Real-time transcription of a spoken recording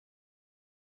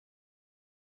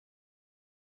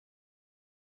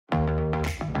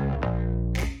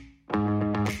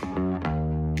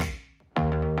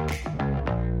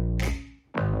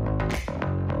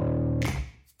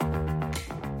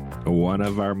One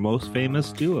of our most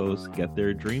famous duos get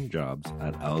their dream jobs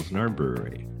at Elsinore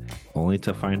Brewery, only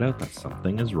to find out that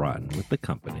something is rotten with the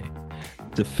company.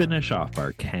 To finish off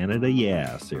our Canada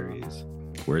Yeah series,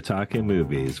 we're talking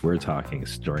movies, we're talking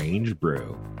Strange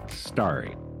Brew,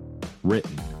 starring,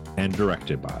 written, and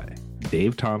directed by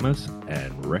Dave Thomas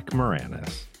and Rick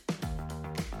Moranis.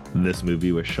 This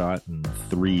movie was shot in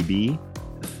 3B,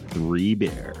 3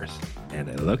 beers, and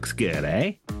it looks good,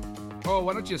 eh? Oh,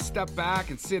 why don't you step back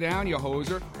and sit down, you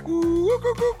hoser? Ooh,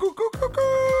 coo, coo, coo, coo, coo,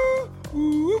 coo.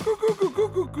 Ooh, coo, coo, coo, coo,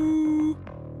 coo, coo.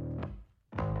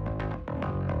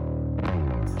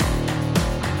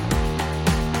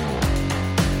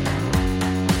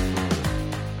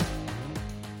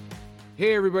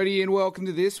 Hey, everybody, and welcome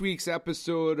to this week's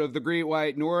episode of The Great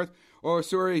White North. Or,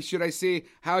 sorry, should I say,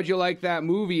 how'd you like that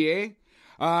movie, eh?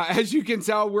 As you can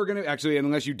tell, we're going to, actually,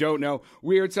 unless you don't know,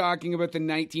 we are talking about the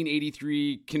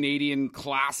 1983 Canadian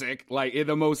classic, like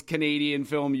the most Canadian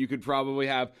film you could probably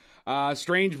have,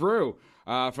 Strange Brew,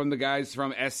 from the guys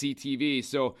from SCTV.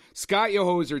 So, Scott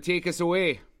Yohoser, take us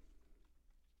away.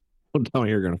 Don't tell me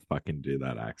you're going to fucking do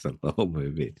that accent the whole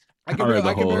movie. I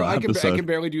can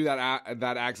barely do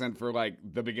that accent for like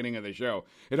the beginning of the show.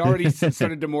 It already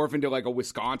started to morph into like a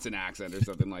Wisconsin accent or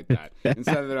something like that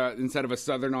instead of a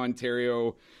Southern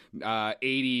Ontario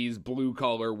 80s blue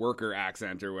collar worker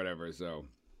accent or whatever. So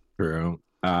true.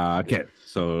 Okay,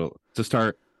 so to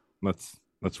start, let's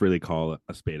really call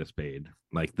a spade.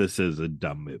 Like, this is a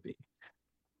dumb movie,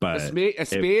 but a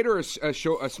spade or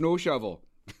a snow shovel.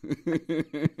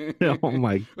 Oh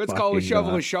my! Let's call a shovel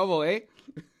God. a shovel, eh?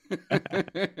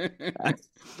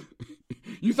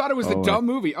 You thought it was a dumb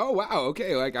movie. Oh wow,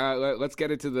 okay. Like let's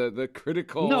get into the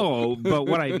critical. No, but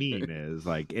what I mean is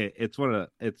like it's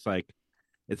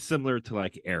similar to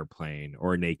like Airplane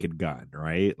or Naked Gun,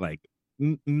 right? Like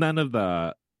none of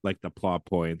the plot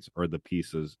points or the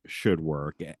pieces should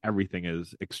work. Everything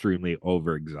is extremely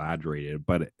over exaggerated,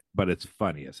 but it's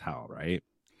funny as hell, right?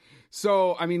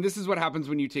 So I mean, this is what happens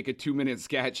when you take a 2-minute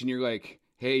sketch and you're like,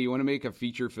 hey, you want to make a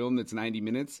feature film that's 90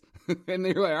 minutes? And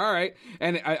they're like, all right.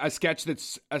 And a sketch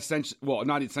that's essentially, well,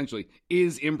 not essentially,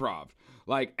 is improv.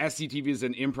 Like SCTV is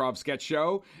an improv sketch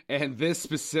show. And this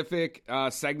specific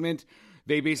segment,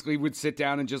 they basically would sit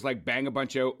down and just like bang a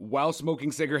bunch out while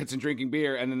smoking cigarettes and drinking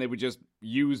beer. And then they would just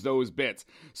use those bits.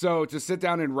 So to sit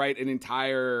down and write an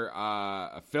entire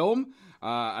film,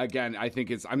 again, I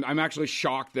think I'm actually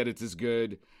shocked that it's as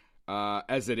good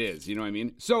as it is, you know what I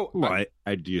mean? So, well,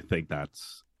 I do think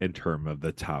that's in terms of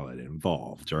the talent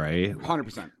involved, right?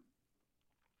 100%.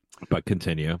 But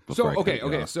continue. So, okay.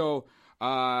 So,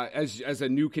 as a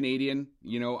new Canadian,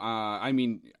 you know, I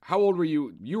mean, how old were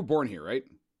you? You were born here, right?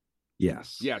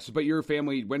 Yes. Yes, but your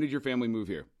family. When did your family move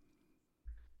here?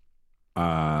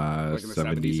 Like in the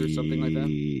 70s or something like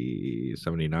that.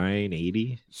 79,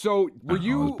 80. So, were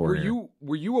you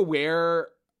aware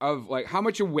of like how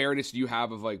much awareness do you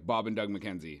have of like Bob and Doug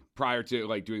McKenzie prior to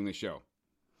like doing this show?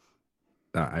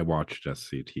 I watched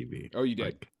SCTV. Oh, you did?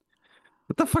 Like,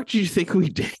 what the fuck did you think we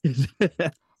did?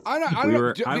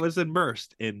 I was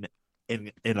immersed in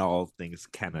all things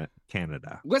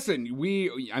Canada. Listen,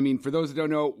 I mean, for those that don't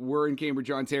know, we're in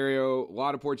Cambridge, Ontario. A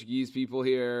lot of Portuguese people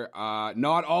here.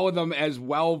 Not all of them as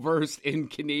well versed in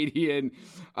Canadian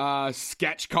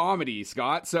sketch comedy,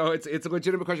 Scott. So it's a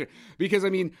legitimate question because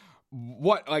I mean,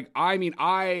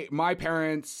 my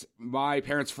parents'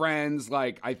 friends,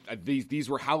 like these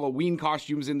were Halloween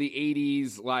costumes in the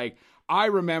 80s. Like I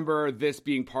remember this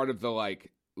being part of the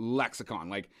like lexicon.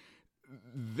 Like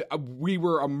we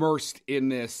were immersed in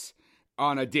this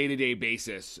on a day-to-day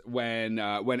basis when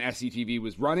SCTV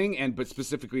was running, but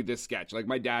specifically this sketch. Like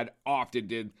my dad often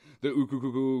did the ooh coo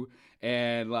coo coo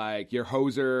and like your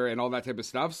hoser and all that type of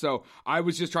stuff. So I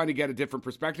was just trying to get a different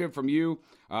perspective from you,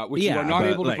 which you are not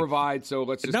able to provide. So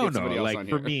let's just get somebody else on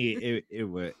here. For me,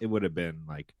 it would have been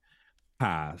like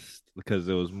past because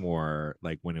it was more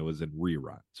like when it was in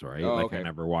reruns, right? Oh, like okay. I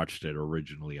never watched it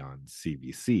originally on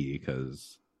CBC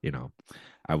because, you know,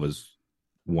 I was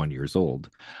 1 year old.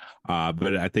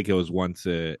 But I think it was once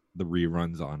the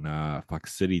reruns on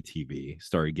Fox City TV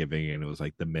started giving, and it was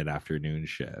like the mid-afternoon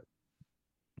shit.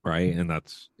 Right, and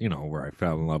that's, you know, where I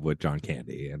fell in love with John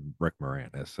Candy and Rick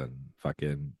Moranis and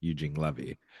fucking Eugene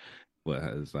Levy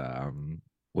was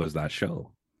that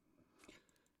show.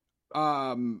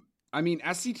 I mean,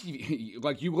 SCTV,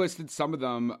 like you listed some of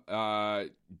them.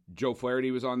 Joe Flaherty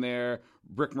was on there.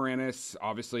 Rick Moranis,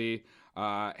 obviously.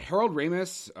 Harold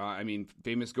Ramis, I mean,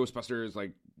 famous Ghostbusters,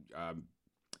 like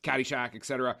Caddyshack,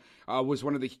 etc. Was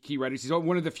one of the key writers. He's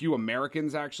one of the few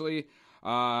Americans, actually.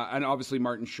 And obviously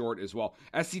Martin Short as well.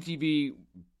 SCTV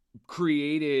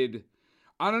created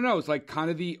I don't know. It's like kind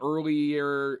of the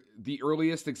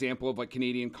earliest example of like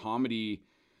Canadian comedy.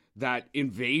 That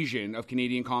invasion of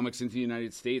Canadian comics into the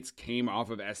United States came off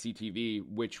of SCTV,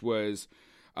 which was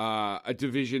a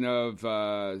division of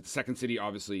Second City,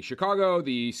 obviously Chicago,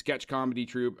 the sketch comedy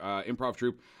troupe, improv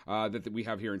troupe that we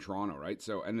have here in Toronto, right?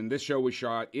 So, and then this show was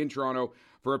shot in Toronto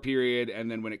for a period, and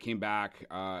then when it came back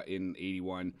in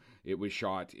 '81, it was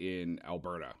shot in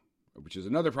Alberta, which is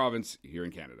another province here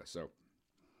in Canada. So,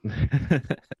 go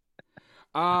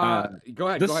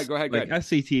ahead. Like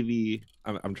SCTV,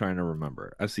 I'm trying to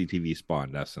remember. SCTV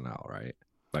spawned SNL, right?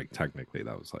 Like technically,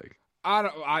 that was like.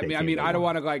 I mean, I don't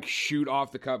want to like shoot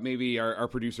off the cup. Maybe our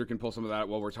producer can pull some of that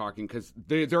while we're talking because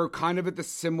they're kind of at the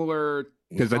similar.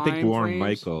 Because I think Lorne frames.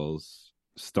 Michaels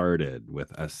started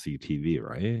with SCTV,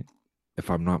 right?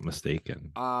 If I'm not mistaken,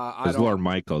 because Lorne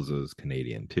Michaels is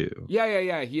Canadian too.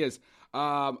 Yeah, he is.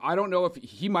 I don't know if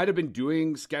he might have been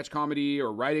doing sketch comedy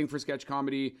or writing for sketch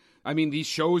comedy. I mean, these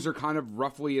shows are kind of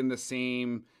roughly in the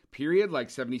same period, like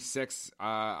 76.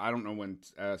 I don't know when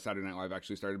Saturday Night Live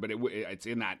actually started, but it's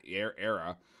in that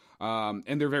era.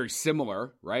 And they're very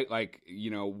similar, right? Like,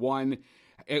 you know, one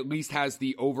at least has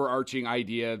the overarching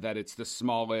idea that it's the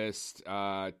smallest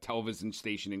television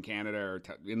station in Canada or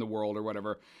in the world or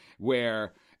whatever,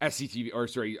 where Saturday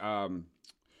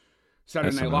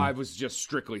Night Live was just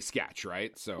strictly sketch,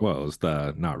 right? So, well, it was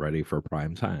the not ready for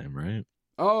prime time, right?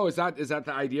 Oh, is that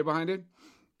the idea behind it?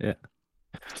 Yeah.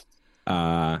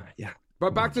 Yeah.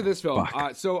 But back to this film.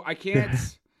 So I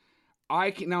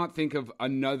cannot think of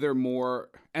another more.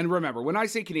 And remember, when I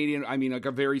say Canadian, I mean like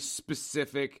a very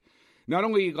specific, not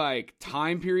only like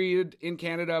time period in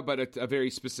Canada, but a very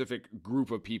specific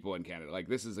group of people in Canada. Like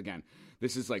this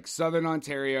is like Southern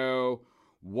Ontario,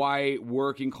 white,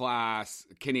 working class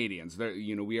Canadians.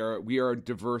 You know, we are a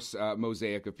diverse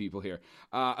mosaic of people here.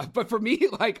 But for me,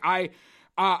 like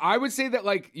I would say that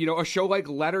like, you know, a show like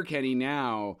Letterkenny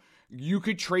now, you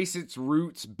could trace its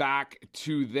roots back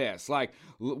to this, like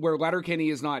where Letterkenny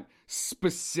is not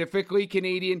specifically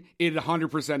Canadian. It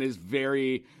 100% is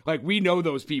very like, we know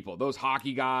those people, those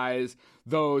hockey guys,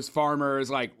 those farmers,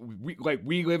 like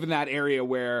we live in that area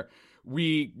where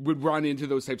we would run into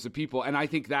those types of people. And I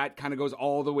think that kind of goes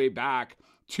all the way back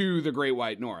to the Great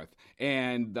White North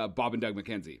and Bob and Doug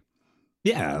McKenzie.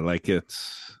 Yeah. Like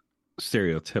it's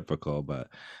stereotypical, but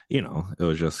you know, it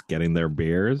was just getting their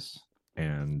beers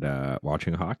and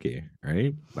watching hockey,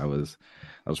 right? That was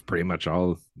pretty much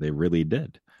all they really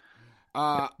did.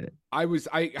 I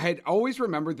had always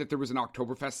remembered that there was an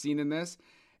Oktoberfest scene in this,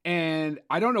 and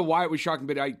I don't know why it was shocking,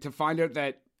 but to find out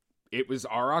that it was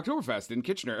our Oktoberfest in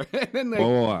Kitchener. And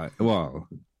then well,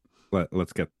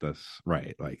 let's get this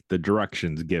right. Like the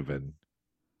directions given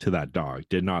to that dog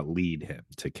did not lead him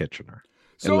to Kitchener.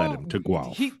 It led him to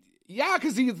Guelph. Yeah,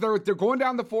 because they're going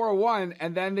down the 401,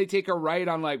 and then they take a right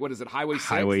on like, what is it, Highway 6?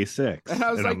 Highway 6. And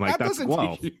I was like, that that's doesn't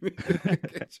Guelph. take you.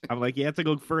 I'm like, you have to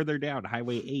go further down.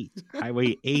 Highway 8.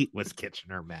 Highway 8 was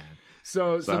Kitchener, man.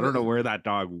 So I don't know where that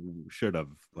dog should have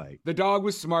like. The dog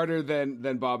was smarter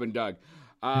than Bob and Doug.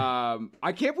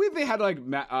 I can't believe they had like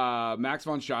Max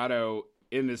von Sydow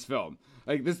in this film.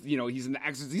 Like this, you know, he's an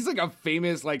actor. He's like a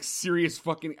famous, like serious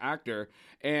fucking actor.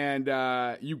 And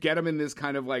you get him in this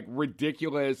kind of like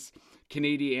ridiculous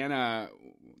Canadiana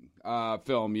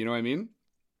film. You know what I mean?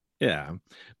 Yeah,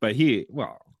 but he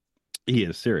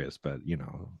is serious. But you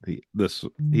know,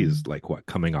 he's like what,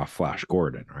 coming off Flash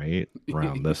Gordon, right?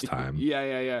 Around this time.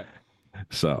 Yeah.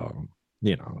 So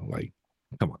you know, like,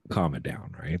 come on, calm it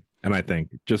down, right? And I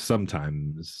think just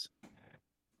sometimes,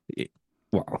 a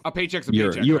paycheck's a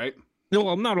paycheck, right?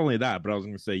 Well, not only that, but I was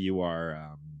going to say you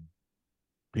are,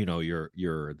 you know,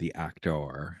 you're the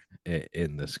actor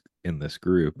in this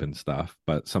group and stuff.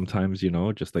 But sometimes, you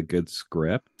know, just a good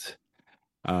script,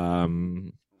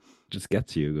 just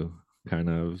gets you kind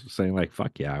of saying like,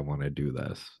 "Fuck yeah, I want to do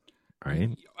this." Right?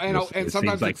 And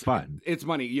sometimes like fun. It's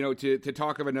money, you know. To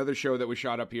talk of another show that was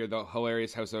shot up here, the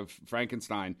hilarious House of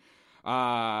Frankenstein.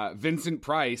 Vincent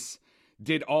Price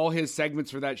did all his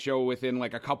segments for that show within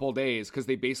like a couple days because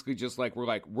they basically just like were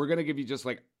like, we're gonna give you just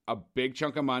like a big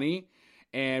chunk of money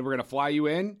and we're gonna fly you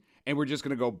in and we're just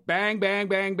gonna go bang bang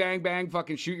bang bang bang,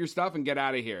 fucking shoot your stuff and get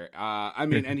out of here. I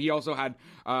mean, and he also had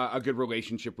a good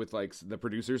relationship with like the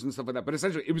producers and stuff like that, but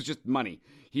essentially it was just money.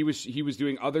 He was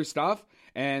doing other stuff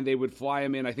and they would fly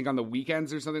him in, I think on the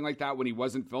weekends or something like that when he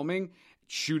wasn't filming,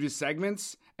 shoot his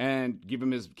segments and give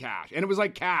him his cash. And it was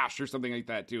like cash or something like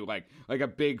that too, like a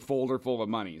big folder full of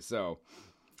money. So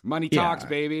money talks,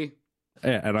 baby.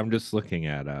 Yeah, and I'm just looking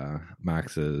at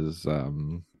Max's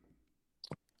IMDb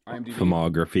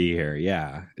filmography here.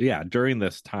 Yeah, during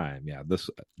this time,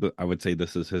 I would say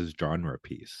this is his genre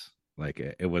piece. Like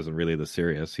it wasn't really the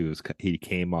serious. He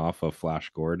came off of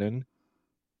Flash Gordon.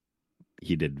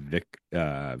 He did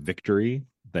Victory.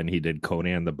 Then he did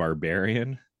Conan the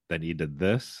Barbarian. Then he did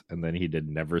this, and then he did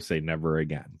Never Say Never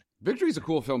Again. Victory's a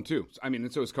cool film too. I mean,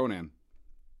 and so is Conan.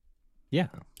 Yeah,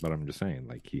 but I'm just saying,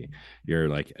 like you're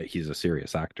like he's a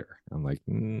serious actor. I'm like,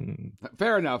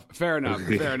 fair enough.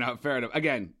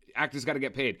 Again, actors got to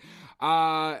get paid.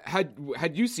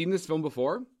 Had you seen this film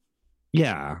before?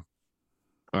 Yeah.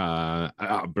 But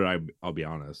I'll be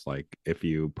honest. Like, if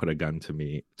you put a gun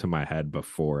to my head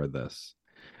before this,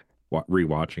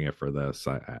 rewatching it for this,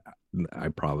 I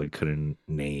probably couldn't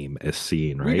name a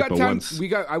scene. Right?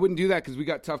 I wouldn't do that because we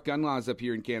got tough gun laws up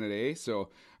here in Canada. So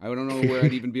I don't know where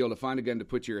I'd even be able to find a gun to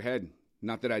put to your head.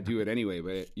 Not that I do it anyway,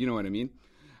 but you know what I mean.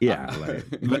 Yeah.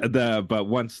 But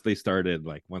once I started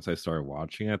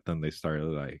watching it, then they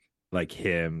started like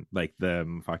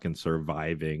them fucking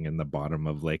surviving in the bottom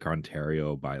of Lake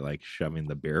Ontario by like shoving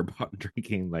the beer bottle,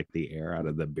 drinking like the air out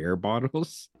of the beer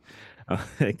bottles. I'm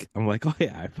like, oh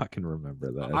yeah, I fucking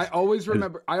remember that. I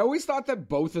always thought that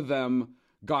both of them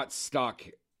got stuck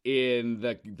in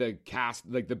the cast,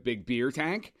 like the big beer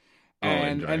tank.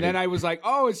 And then I was like,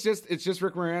 oh, it's just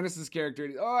Rick Moranis'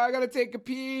 character. Oh, I gotta take a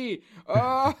pee.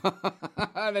 Oh,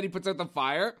 and then he puts out the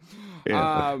fire.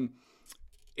 Yeah.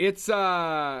 It's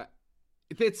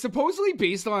supposedly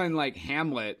based on like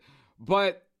Hamlet,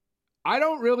 but I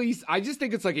just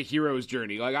think it's like a hero's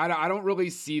journey. Like I don't really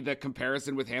see the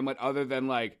comparison with Hamlet other than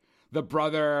like the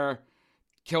brother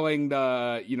killing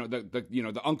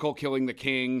the uncle killing the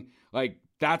king. Like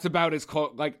that's about as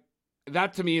close. Like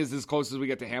that to me is as close as we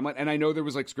get to Hamlet. And I know there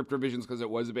was like script revisions because it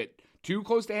was a bit too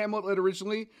close to Hamlet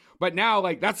originally, but now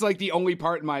like that's like the only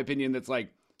part in my opinion that's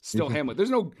like still Hamlet. There's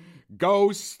no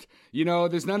ghost.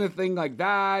 There's none of thing like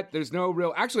that. There's no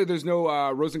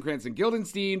Rosencrantz and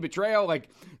Guildenstern betrayal. Like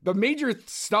the major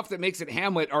stuff that makes it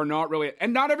Hamlet are not really,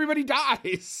 and not everybody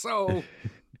dies. So,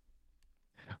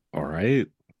 all right,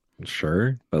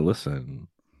 sure, but listen,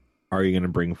 are you gonna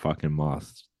bring fucking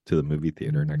moths to the movie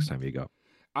theater next time you go?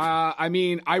 I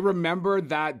mean, I remember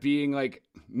that being like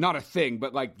not a thing,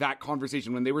 but like that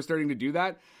conversation when they were starting to do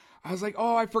that. I was like,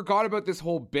 oh, I forgot about this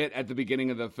whole bit at the beginning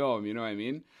of the film. You know what I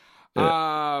mean?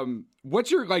 Yeah.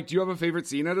 What's your do you have a favorite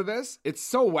scene out of this? It's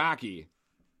so wacky.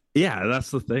 Yeah,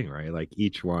 that's the thing, right? Like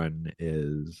each one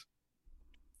is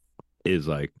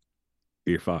like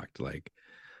you're fucked. Like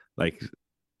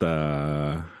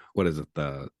the what is it?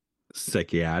 The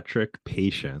psychiatric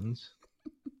patients,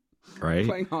 right?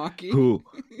 Playing hockey. Who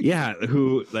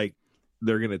like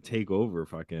they're gonna take over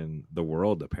fucking the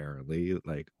world apparently,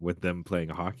 like with them playing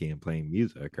hockey and playing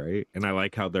music, right? And I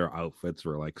like how their outfits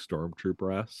were like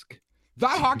stormtrooper-esque.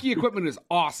 That hockey equipment is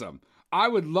awesome. I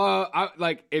would love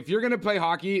if you're gonna play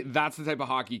hockey, that's the type of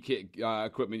hockey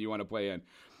equipment you want to play in.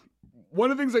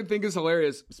 One of the things I think is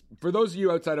hilarious for those of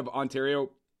you outside of Ontario,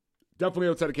 definitely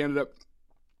outside of Canada,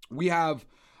 we have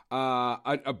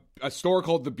a store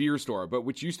called the Beer Store, but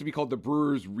which used to be called the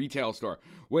Brewers Retail Store,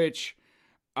 which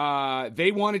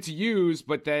they wanted to use,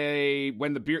 but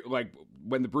when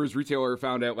the Brewers retailer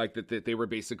found out that they were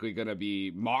basically going to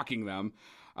be mocking them,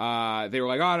 they were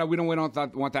like, oh no, we don't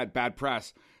want that bad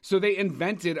press. So they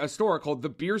invented a store called the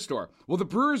Beer Store. Well, the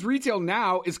Brewers Retail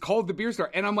now is called the Beer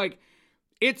Store, and I'm like,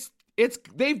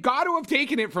 they've got to have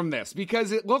taken it from this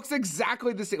because it looks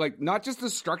exactly the same. Like not just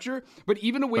the structure, but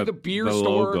even the way the beer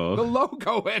store, the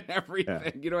logo and everything.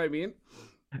 Yeah. You know what I mean?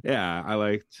 Yeah, I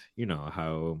liked,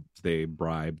 how they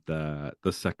bribed the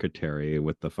secretary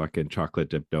with the fucking chocolate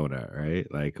dip donut, right?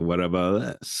 Like, what about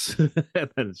this?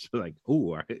 And then she's like,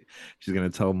 "Oh, she's gonna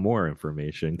tell more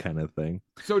information," kind of thing.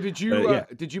 So did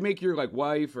you make your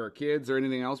wife or kids or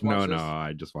anything else watch this? No,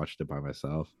 I just watched it by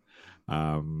myself.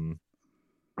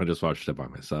 I just watched it by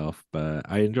myself, but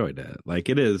I enjoyed it. Like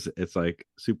it's like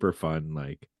super fun,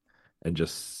 like, and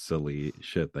just silly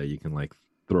shit that you can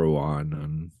throw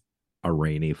on a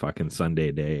rainy fucking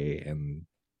Sunday day and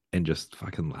just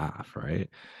fucking laugh, right?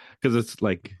 Because it's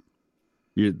like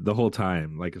you the whole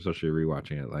time, especially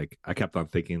rewatching it, I kept on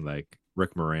thinking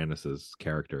Rick Moranis's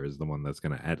character is the one that's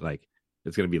gonna add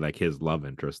it's gonna be his love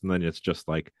interest, and then it's just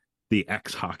the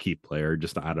ex-hockey player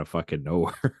just out of fucking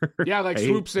nowhere. Yeah, right?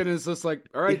 Swoops in and is just all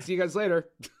right, yeah. See you guys later.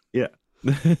 Yeah.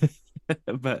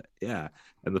 But yeah,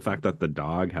 and the fact that the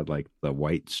dog had the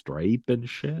white stripe and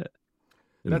shit.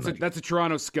 That's a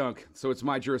Toronto skunk, so it's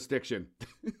my jurisdiction.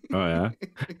 Oh yeah.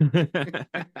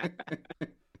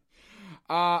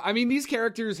 I mean, these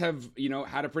characters have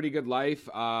had a pretty good life.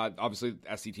 Obviously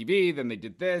SCTV. Then they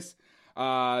did this.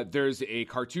 There's a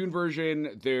cartoon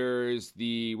version. There's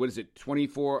the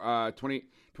 24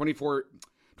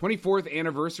 24th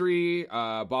anniversary.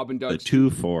 Bob and The Doug's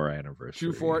 2-4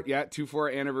 anniversary.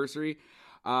 2-4 anniversary.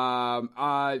 So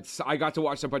I got to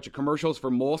watch a bunch of commercials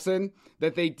for Molson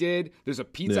that they did. There's a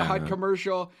Pizza Hut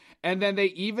commercial, and then they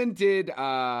even did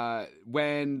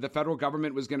when the federal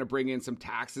government was going to bring in some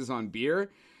taxes on beer.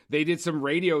 They did some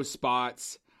radio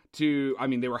spots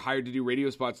they were hired to do radio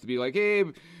spots to be like, hey,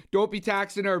 don't be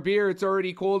taxing our beer. It's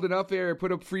already cold enough here.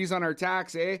 Put a freeze on our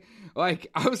tax, eh?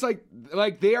 Like, I was like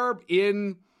they are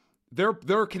in. They're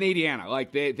Canadiana.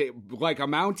 Like they like a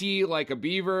Mountie, like a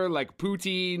Beaver, like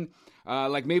poutine,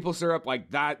 like maple syrup,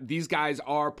 like that. These guys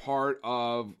are part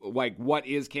of like what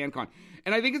is CanCon.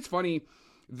 And I think it's funny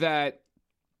that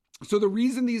so the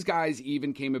reason these guys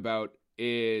even came about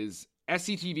is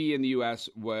SCTV in the US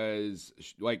was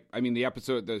like, I mean,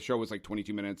 the show was like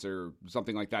 22 minutes or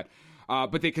something like that.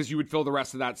 But because you would fill the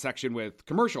rest of that section with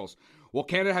commercials. Well,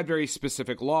 Canada had very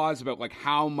specific laws about like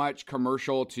how much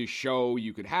commercial to show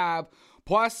you could have.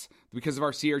 Plus, because of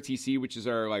our CRTC, which is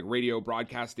our like radio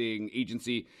broadcasting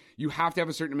agency, you have to have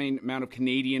a certain amount of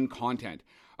Canadian content.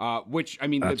 Which, I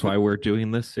mean, that's why we're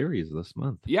doing this series this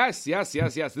month. Yes. This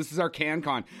is our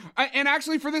CanCon. And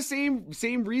actually for the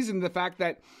same reason, the fact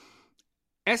that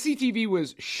SCTV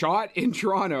was shot in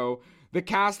Toronto, the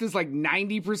cast is like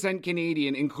 90%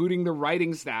 Canadian, including the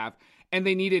writing staff, and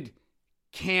they needed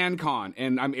CanCon,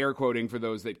 and I'm air quoting for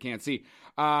those that can't see.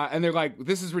 And they're like,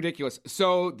 this is ridiculous.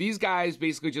 So these guys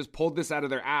basically just pulled this out of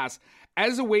their ass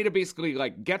as a way to basically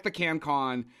like get the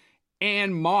CanCon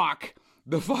and mock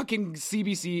the fucking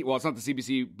CBC. Well, it's not the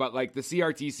CBC, but like the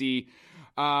CRTC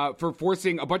for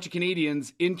forcing a bunch of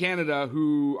Canadians in Canada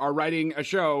who are writing a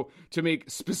show to make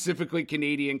specifically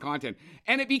Canadian content.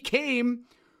 And it became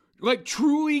like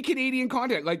truly Canadian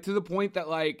content, like to the point that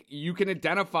like you can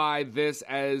identify this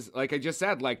as, like I just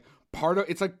said, like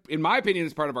it's like, in my opinion,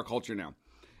 it's part of our culture now.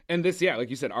 And this, yeah,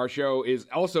 like you said, our show is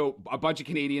also a bunch of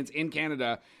Canadians in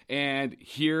Canada. And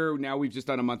here now we've just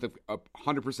done a month of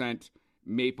 100%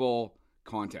 maple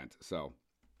content. So.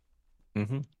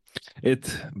 Mm-hmm.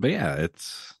 That's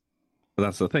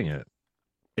the thing.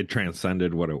 It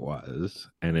transcended what it was,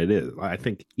 and it is. I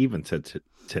think even to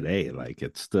today, like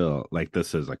it's still like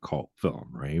this is a cult film,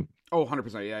 right? Oh,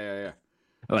 100%. Yeah.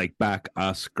 Like back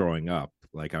us growing up,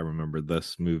 like I remember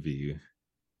this movie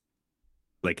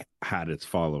like had its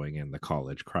following in the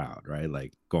college crowd, right?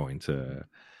 Like going to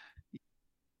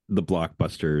the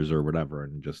Blockbusters or whatever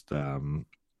and just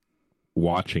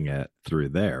watching it through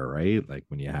there, right? Like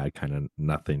when you had kind of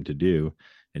nothing to do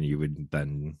and you would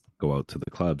then go out to the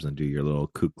clubs and do your little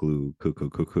cuckoo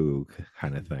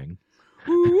kind of thing.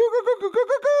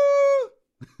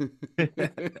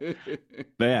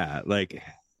 But yeah, like,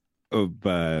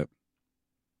 but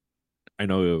I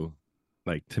know,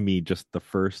 like, to me, just the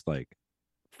first like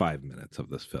 5 minutes of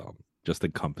this film just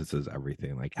encompasses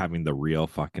everything. Like having the real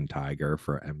fucking tiger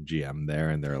for MGM there,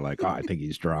 and they're like, oh, I think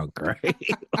he's drunk, right?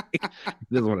 Like,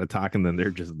 he doesn't want to talk, and then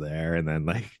they're just there, and then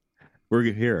like we're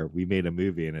here, we made a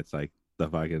movie, and it's like the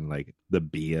fucking like the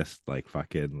biggest like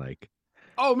fucking like.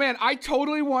 Oh man, I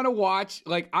totally want to watch.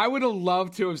 Like, I would have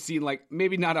loved to have seen like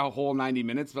maybe not a whole 90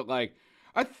 minutes, but like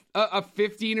a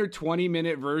 15 or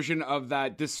 20-minute version of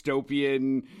that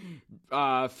dystopian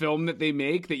film that they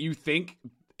make that you think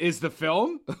is the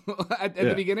film at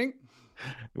the beginning.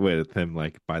 With him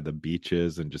like by the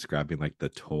beaches and just grabbing like the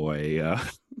toy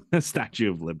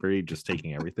Statue of Liberty, just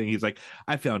taking everything. He's like,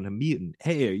 I found a mutant.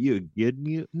 Hey, are you a good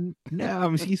mutant?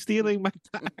 No, he's stealing my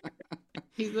time.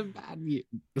 He's a bad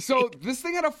mutant. So this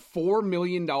thing had a $4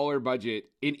 million budget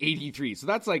in 83. So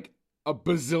that's like a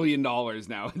bazillion dollars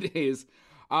nowadays.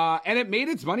 And it made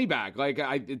its money back. Like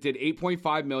it did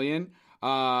 8.5 million.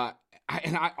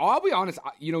 I'll be honest,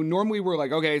 normally we're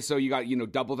like, okay, so you got,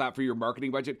 double that for your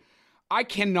marketing budget. I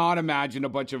cannot imagine a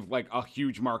bunch of like a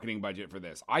huge marketing budget for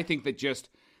this. I think that just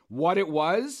what it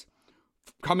was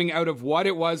coming out of what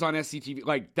it was on SCTV,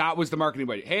 like that was the marketing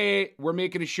budget. Hey, we're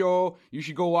making a show. You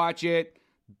should go watch it.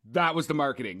 That was the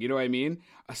marketing. You know what I mean?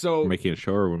 So we're making a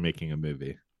show or we're making a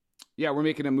movie? Yeah, we're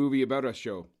making a movie about a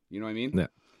show. You know what I mean?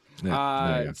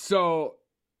 Yeah. So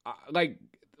like,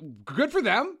 good for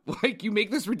them. Like, you make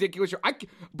this ridiculous show.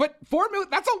 But $4 million,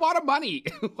 that's a lot of money.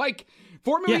 Like,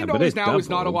 $4 million now is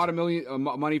not a lot of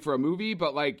money for a movie,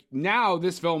 but like now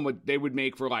this film they would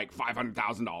make for like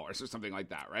 $500,000 or something like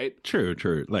that, right?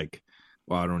 True. Like,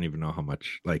 well, I don't even know how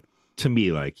much. Like, to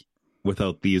me, like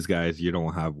without these guys, you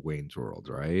don't have Wayne's World,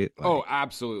 right? Like, oh,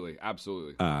 absolutely. And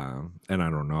I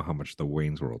don't know how much the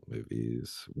Wayne's World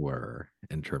movies were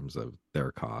in terms of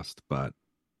their cost, but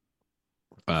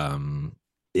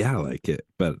yeah, like it.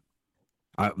 But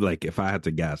I like, if I had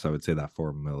to guess, I would say that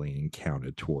 $4 million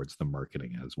counted towards the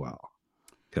marketing as well,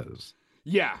 because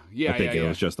Yeah, I yeah, think yeah, it yeah.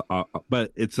 was just,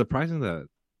 but it's surprising that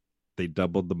they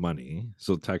doubled the money.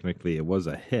 So technically it was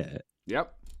a hit,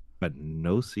 Yep. but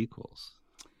no sequels.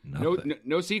 No, Nothing. no,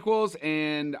 no sequels,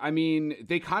 and I mean,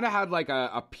 they kind of had like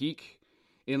a peak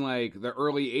in like the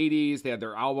early '80s. They had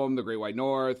their album, The Great White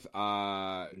North.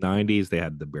 90s, they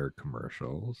had the beer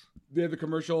commercials. They had the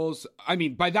commercials. I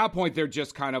mean, by that point, they're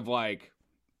just kind of like,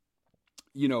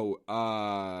 you know,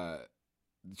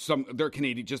 they're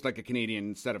Canadian, just like a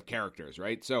Canadian set of characters,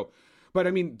 right? So, but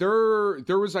I mean, there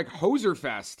was like Hoser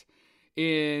Fest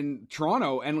in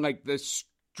Toronto, and like the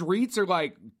streets are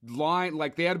like lined,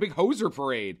 like they had a big Hoser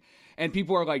parade, and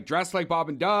people are like dressed like Bob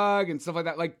and Doug and stuff like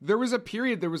that. Like there was a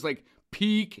period, there was like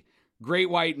peak Great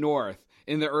White North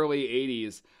in the early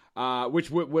 '80s, which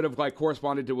would have like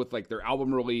corresponded to with like their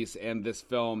album release and this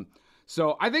film.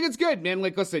 So I think it's good, man.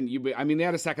 Like, listen, I mean, they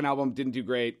had a second album, didn't do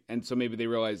great, and so maybe they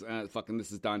realized, fucking,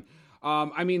 this is done.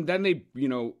 I mean, then they,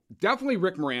 definitely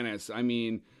Rick Moranis. I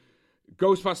mean,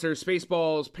 Ghostbusters,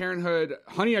 Spaceballs, Parenthood,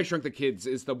 Honey, I Shrunk the Kids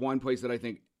is the one place that I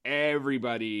think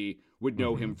everybody would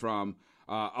know him from.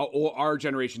 Our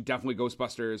generation, definitely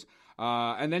Ghostbusters.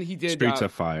 And then he did Streets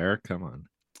of Fire. Come on.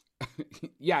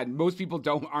 Yeah, most people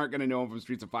aren't going to know him from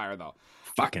Streets of Fire, though.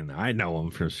 Fucking, I know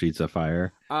him from Streets of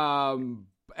Fire.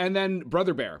 And then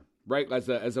Brother Bear, right,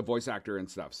 as a voice actor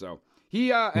and stuff. So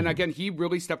he and again, he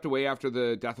really stepped away after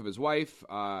the death of his wife.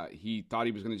 He thought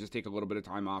he was going to just take a little bit of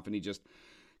time off, and he just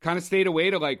kind of stayed away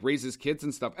to like raise his kids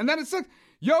and stuff. And then it's like,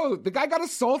 yo, the guy got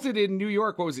assaulted in New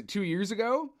York. What was it, 2 years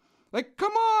ago? Like,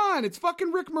 come on, it's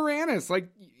fucking Rick Moranis. Like,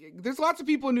 there's lots of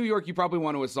people in New York you probably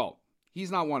want to assault. He's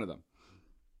not one of them.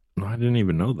 No, I didn't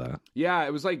even know that. Yeah,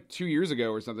 it was like 2 years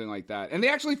ago or something like that. And they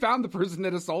actually found the person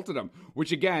that assaulted him,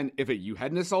 which again, if you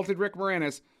hadn't assaulted Rick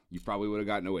Moranis, you probably would have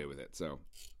gotten away with it. So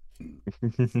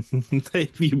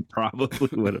You probably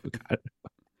would have gotten.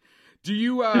 do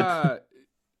you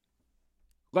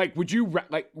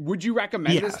would you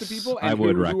recommend this to people? And I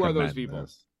would who are those recommend people?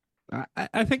 this.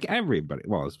 I think everybody,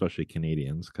 well, especially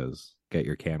Canadians, because get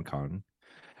your CanCon.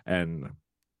 And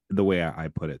the way I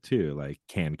put it too, like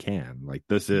can, like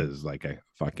this is like a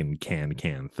fucking can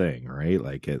thing, right?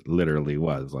 Like it literally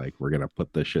was like, we're going to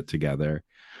put this shit together.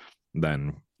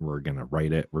 Then we're going to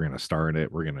write it. We're going to star in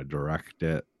it. We're going to direct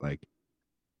it. Like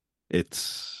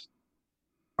it's,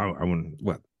 I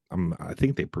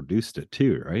think they produced it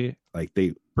too, right? Like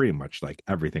they pretty much like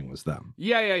everything was them.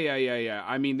 Yeah.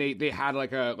 I mean, they had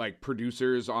like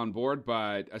producers on board,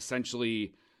 but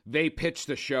essentially they pitched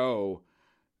the show.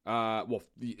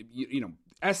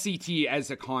 SCT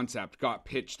as a concept got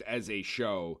pitched as a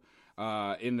show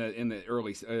in the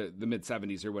early the mid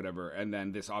 70s or whatever, and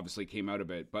then this obviously came out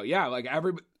of it. But yeah, like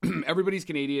everybody's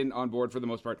Canadian on board for the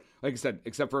most part, like I said,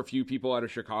 except for a few people out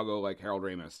of Chicago, like Harold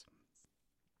Ramis.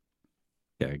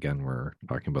 Yeah, again, we're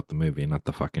talking about the movie, not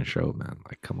the fucking show, man.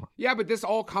 Like, come on. Yeah, but this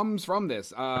all comes from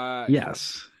this.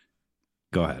 Yes.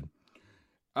 Go ahead.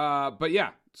 But yeah,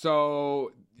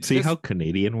 so see how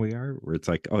Canadian we are, where it's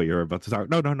like, oh, you're about to talk.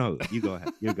 No, you go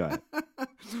ahead.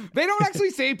 They don't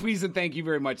actually say please and thank you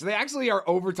very much. They actually are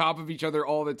over top of each other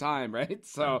all the time, right?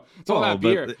 So it's all that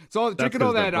beer. It's all drinking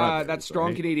all that strong,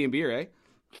 right? Canadian beer, eh?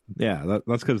 Yeah,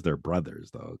 that's because they're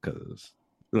brothers, though. Because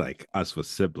like us with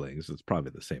siblings, it's probably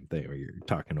the same thing where you're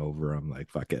talking over them, like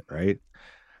fuck it, right?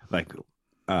 Like the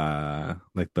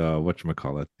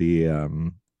whatchamacallit,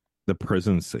 the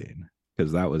prison scene.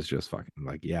 Because that was just fucking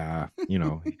like, yeah,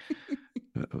 oh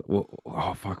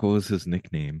fuck, what was his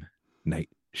nickname?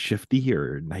 Shifty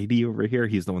or Nighty over here?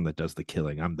 He's the one that does the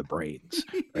killing. I'm the brains,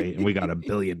 right? And we got $1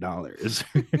 billion,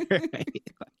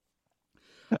 right?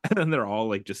 And then they're all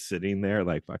like just sitting there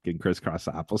like fucking crisscross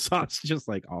applesauce, just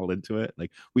like all into it.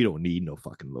 Like, we don't need no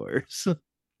fucking lawyers.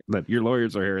 But your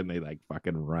lawyers are here, and they like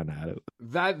fucking run at it.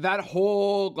 That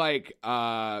whole like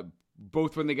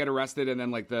both when they get arrested and then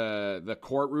like the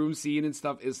courtroom scene and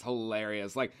stuff is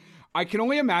hilarious. Like, I can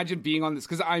only imagine being on this,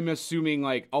 because I'm assuming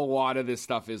like a lot of this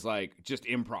stuff is like just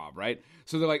improv, right?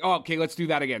 So they're like, oh, okay, let's do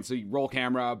that again. So you roll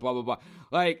camera, blah, blah, blah.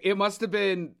 Like, it must have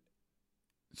been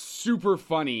super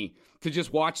funny to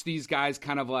just watch these guys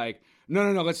kind of like,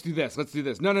 no, let's do this. No, let's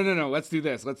do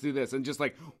this. And just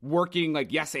like working,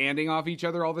 like yes-anding off each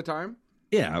other all the time.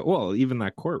 Yeah, well, even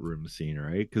that courtroom scene,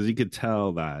 right? Because you could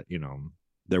tell that,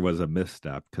 there was a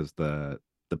misstep because the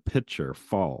pitcher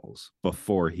falls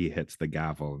before he hits the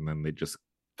gavel, and then they just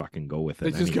fucking go with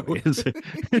it anyways.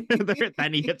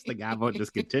 Then he hits the gavel and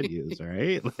just continues,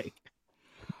 right? Like,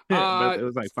 but it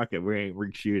was like, fuck it,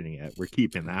 we're shooting it, we're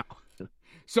keeping that one.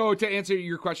 So to answer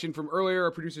your question from earlier,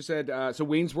 our producer said, so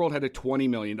Wayne's World had a $20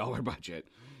 million budget,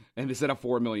 and this had a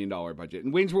 $4 million budget.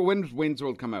 And when did Wayne's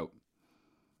World come out?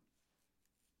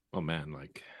 Oh man,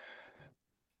 like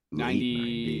late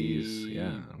 90s. Yeah,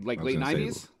 90, like I was late gonna say,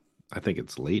 90s. I think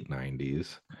it's late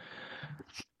 90s.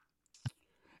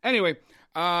 Anyway,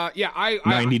 yeah, I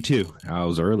 92. I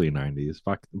was early 90s.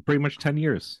 Fuck, pretty much 10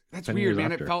 years. that's 10 weird, years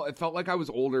man. after. It felt like I was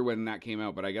older when that came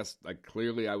out, but I guess like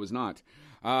clearly I was not.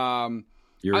 Um,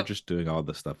 You were I, just doing all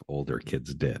the stuff older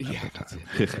kids did yeah, at the that's time. it.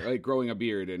 That's it. Like growing a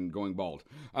beard and going bald.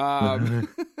 I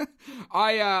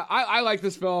like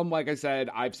this film. Like I said,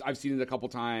 I've seen it a couple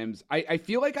times. I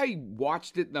feel like I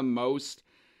watched it the most.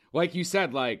 Like you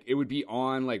said, like it would be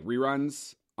on like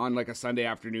reruns on like a Sunday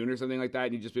afternoon or something like that,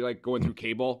 and you'd just be like going through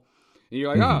cable, and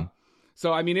you're like, oh.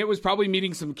 So I mean, it was probably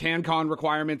meeting some CanCon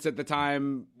requirements at the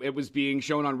time it was being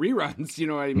shown on reruns. You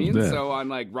know what I mean? Yeah. So on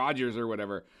like Rogers or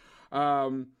whatever.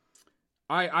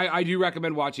 I do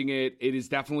recommend watching it. It is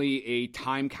definitely a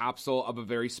time capsule of a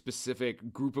very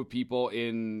specific group of people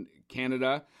in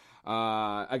Canada.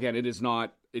 Again, it does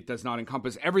not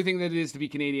encompass everything that it is to be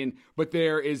Canadian, but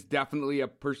there is definitely a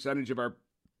percentage of our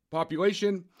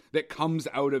population that comes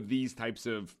out of these types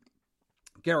of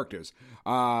characters.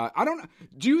 I don't.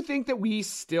 Do you think that we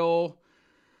still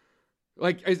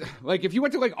like if you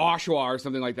went to like Oshawa or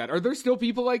something like that? Are there still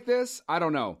people like this? I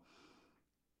don't know.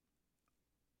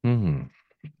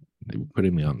 You're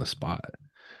putting me on the spot.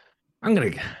 I'm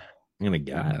gonna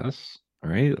guess. All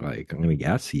right, like I'm gonna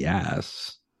guess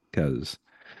yes, because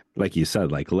like you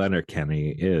said, like Leonard Kenny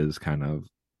is kind of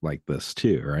like this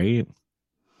too, right?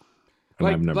 And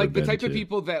I've never Like the been type of to.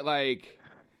 people that like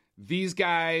these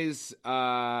guys.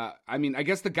 I mean, I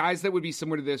guess the guys that would be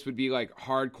similar to this would be like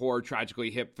hardcore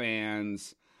Tragically Hip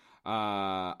fans.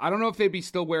 I don't know if they'd be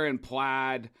still wearing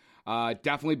plaid.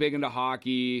 Definitely big into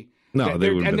hockey. No, they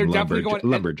would have been definitely going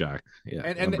lumberjack. Yeah,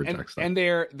 and lumberjack stuff. and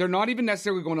they're not even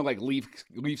necessarily going to like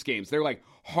Leafs games. They're like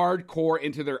hardcore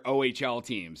into their OHL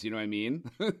teams. You know what I mean?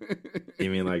 You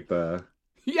mean like the?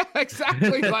 Yeah,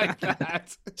 exactly like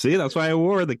that. See, that's why I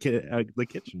wore the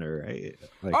Kitchener, right?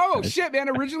 Like, Oh shit, man!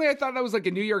 Originally, I thought that was like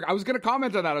a New York. I was gonna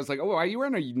comment on that. I was like, "Oh, are you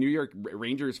wearing a New York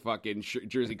Rangers fucking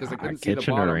jersey?" Because I couldn't see the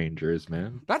Kitchener bottom. Rangers,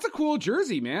 man. That's a cool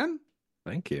jersey, man.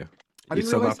 Thank you. I You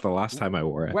didn't said realize that the last time I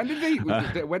wore it. when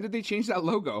did they change that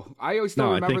logo? I always still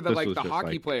No, I remember think that this like was the just, hockey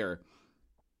like- player.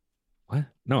 What?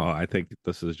 No, I think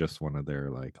this is just one of their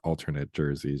like alternate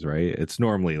jerseys, right? It's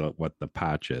normally what the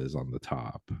patch is on the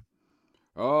top.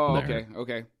 Oh, There.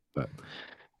 okay. But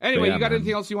Anyway, yeah, you got man.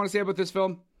 anything else you want to say about this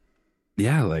film?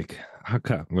 yeah, like how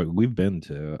come like, we've been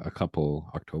to a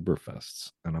couple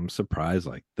Oktoberfests, and I'm surprised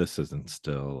like this isn't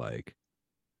still like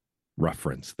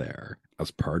referenced there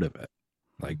as part of it.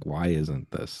 Like, why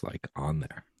isn't this like on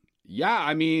there? Yeah,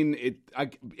 I mean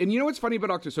and you know what's funny about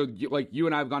Oktober? So like you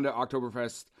and I have gone to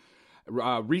Oktoberfest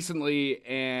recently,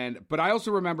 but I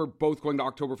also remember both going to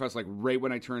Oktoberfest like right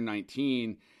when I turned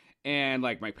 19, and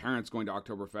like my parents going to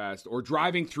Oktoberfest or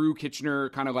driving through Kitchener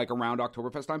kind of like around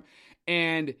Oktoberfest time,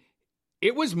 and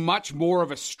it was much more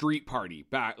of a street party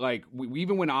back like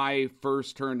even when I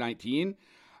first turned 19.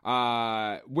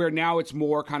 Where now it's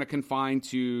more kind of confined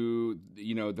to,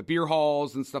 you know, the beer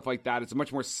halls and stuff like that. It's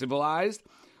much more civilized.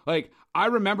 Like, I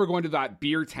remember going to that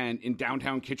beer tent in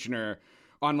downtown Kitchener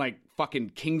on like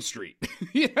fucking King Street.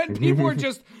 And people were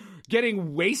just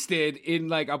getting wasted in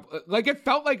like it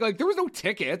felt like there was no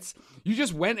tickets. You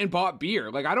just went and bought beer.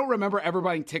 Like, I don't remember ever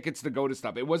buying tickets to go to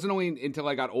stuff. It wasn't only until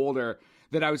I got older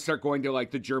that I would start going to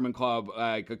like the German club,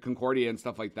 like Concordia and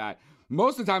stuff like that.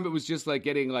 Most of the time it was just like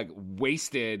getting like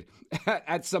wasted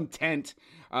at some tent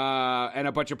and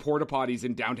a bunch of porta potties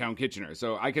in downtown Kitchener.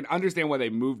 So I can understand why they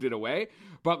moved it away.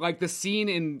 But like the scene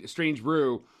in Strange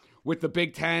Brew with the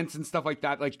big tents and stuff like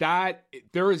that,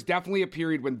 there is definitely a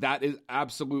period when that is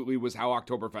absolutely was how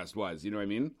Oktoberfest was. You know what I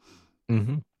mean?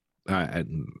 Mm-hmm.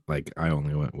 I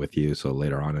only went with you, so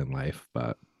later on in life,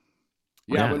 but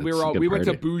Yeah, when we went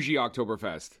to party. bougie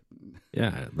Oktoberfest,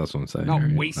 Yeah, that's what I'm saying. not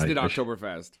right? wasted I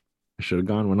Oktoberfest. should have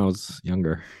gone when I was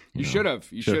younger. You know. should have,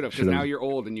 because Should've. now you're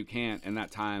old and you can't, and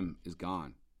that time is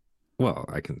gone. Well,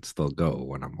 I can still go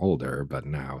when I'm older, but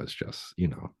now it's just, you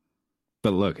know.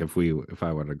 But look, if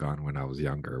I would have gone when I was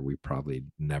younger, we probably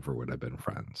never would have been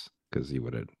friends, because he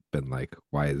would have been like,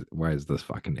 why is this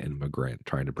fucking immigrant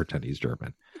trying to pretend he's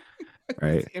German?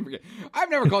 Right? Immigrant. I've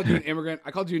never called you an immigrant.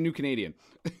 I called you a new Canadian.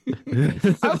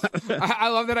 I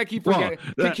love that I keep forgetting.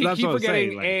 Well, keep that's what I'm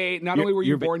forgetting. saying, like, Not only were you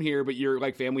you're born here, but your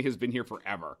like family has been here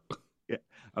forever. Yeah,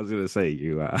 I was gonna say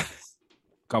you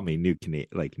call me new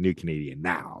Canadian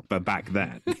now, but back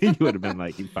then you would have been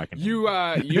like you fucking You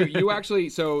actually.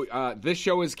 So this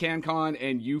show is CanCon,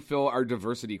 and you fill our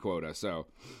diversity quota. So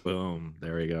boom,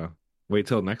 there we go. Wait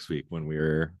till next week what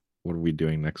are we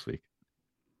doing next week?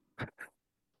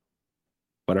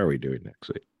 What are we doing next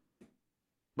week?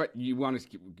 But we're going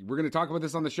to talk about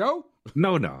this on the show?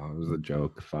 No, it was a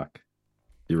joke. Fuck.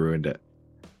 You ruined it.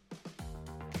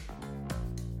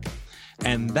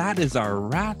 And that is our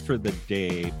wrap for the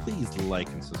day. Please like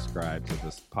and subscribe to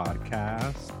this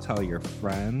podcast. Tell your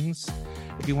friends.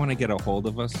 If you want to get a hold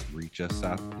of us, reach us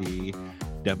at the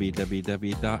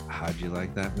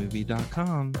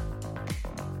www.howdyoulikethatmovie.com.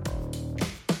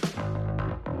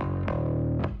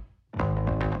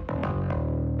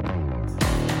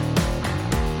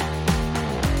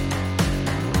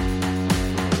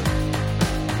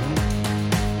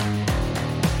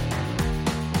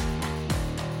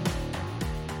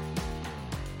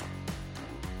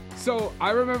 So I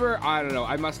remember, I don't know,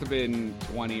 I must have been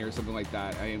 20 or something like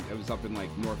that. I was up in like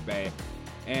North Bay,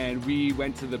 and we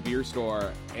went to the beer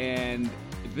store, and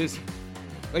this,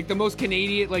 like the most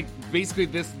Canadian, like basically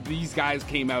these guys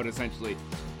came out essentially,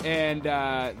 and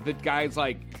the guy's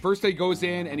like, first he goes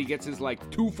in and he gets his like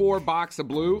 2-4 box of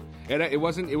blue, and it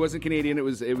wasn't Canadian, it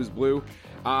was blue,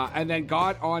 and then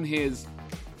got on his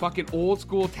fucking old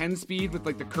school 10-speed with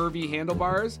like the curvy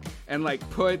handlebars and like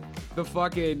put the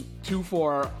fucking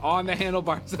 2-4 on the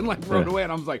handlebars and like rode away.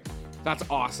 And I was like, that's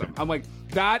awesome. I'm like,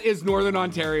 that is Northern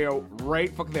Ontario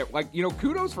right fucking there. Like, you know,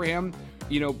 kudos for him,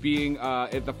 you know, being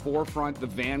at the forefront, the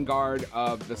vanguard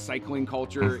of the cycling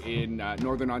culture in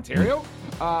Northern Ontario.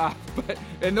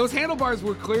 And those handlebars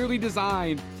were clearly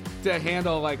designed to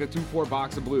handle like a 2-4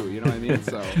 box of blue, you know what I mean?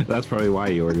 So that's probably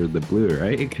why he ordered the blue,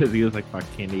 right? Because he was like, fuck,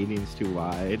 Canadian's too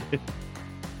wide.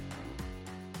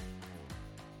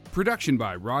 Production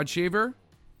by Rod Shaver,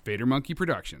 Vader Monkey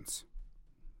Productions.